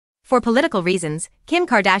For political reasons, Kim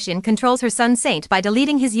Kardashian controls her son Saint by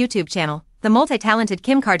deleting his YouTube channel. The multi-talented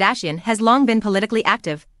Kim Kardashian has long been politically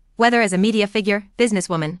active, whether as a media figure,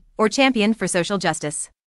 businesswoman, or champion for social justice.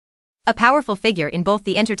 A powerful figure in both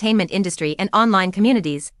the entertainment industry and online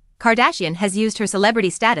communities, Kardashian has used her celebrity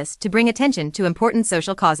status to bring attention to important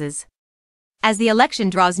social causes. As the election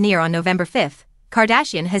draws near on November 5,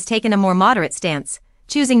 Kardashian has taken a more moderate stance,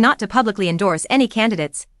 choosing not to publicly endorse any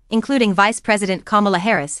candidates, including Vice President Kamala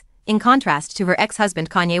Harris, in contrast to her ex-husband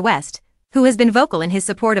Kanye West, who has been vocal in his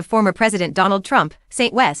support of former President Donald Trump.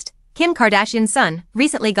 Saint West, Kim Kardashian's son,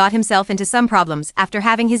 recently got himself into some problems after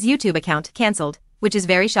having his YouTube account cancelled, which is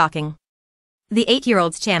very shocking. The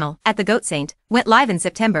 8-year-old's channel, at the Goat Saint, went live in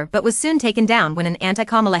September but was soon taken down when an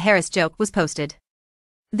anti-Kamala Harris joke was posted.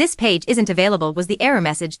 "This page isn't available" was the error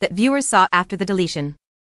message that viewers saw after the deletion.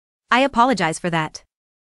 "I apologize for that.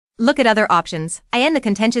 Look at other options." I end the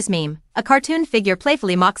contentious meme. A cartoon figure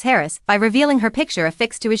playfully mocks Harris by revealing her picture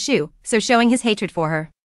affixed to his shoe, so showing his hatred for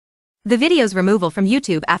her. The video's removal from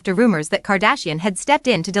YouTube after rumors that Kardashian had stepped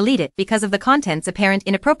in to delete it because of the content's apparent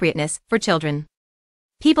inappropriateness for children.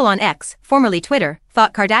 People on X, formerly Twitter,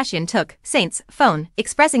 thought Kardashian took Saint's phone,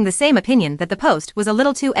 expressing the same opinion that the post was a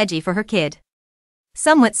little too edgy for her kid.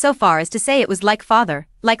 Some went so far as to say it was like father,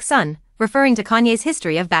 like son, referring to Kanye's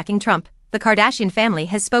history of backing Trump. The Kardashian family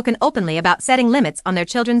has spoken openly about setting limits on their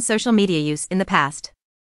children's social media use in the past.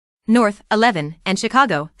 North, 11, and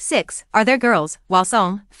Chicago, 6, are their girls, while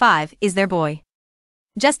Song, 5, is their boy.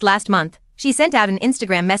 Just last month, she sent out an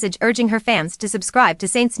Instagram message urging her fans to subscribe to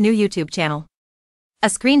Saint's new YouTube channel. A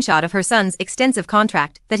screenshot of her son's extensive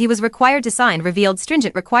contract that he was required to sign revealed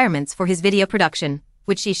stringent requirements for his video production,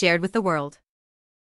 which she shared with the world.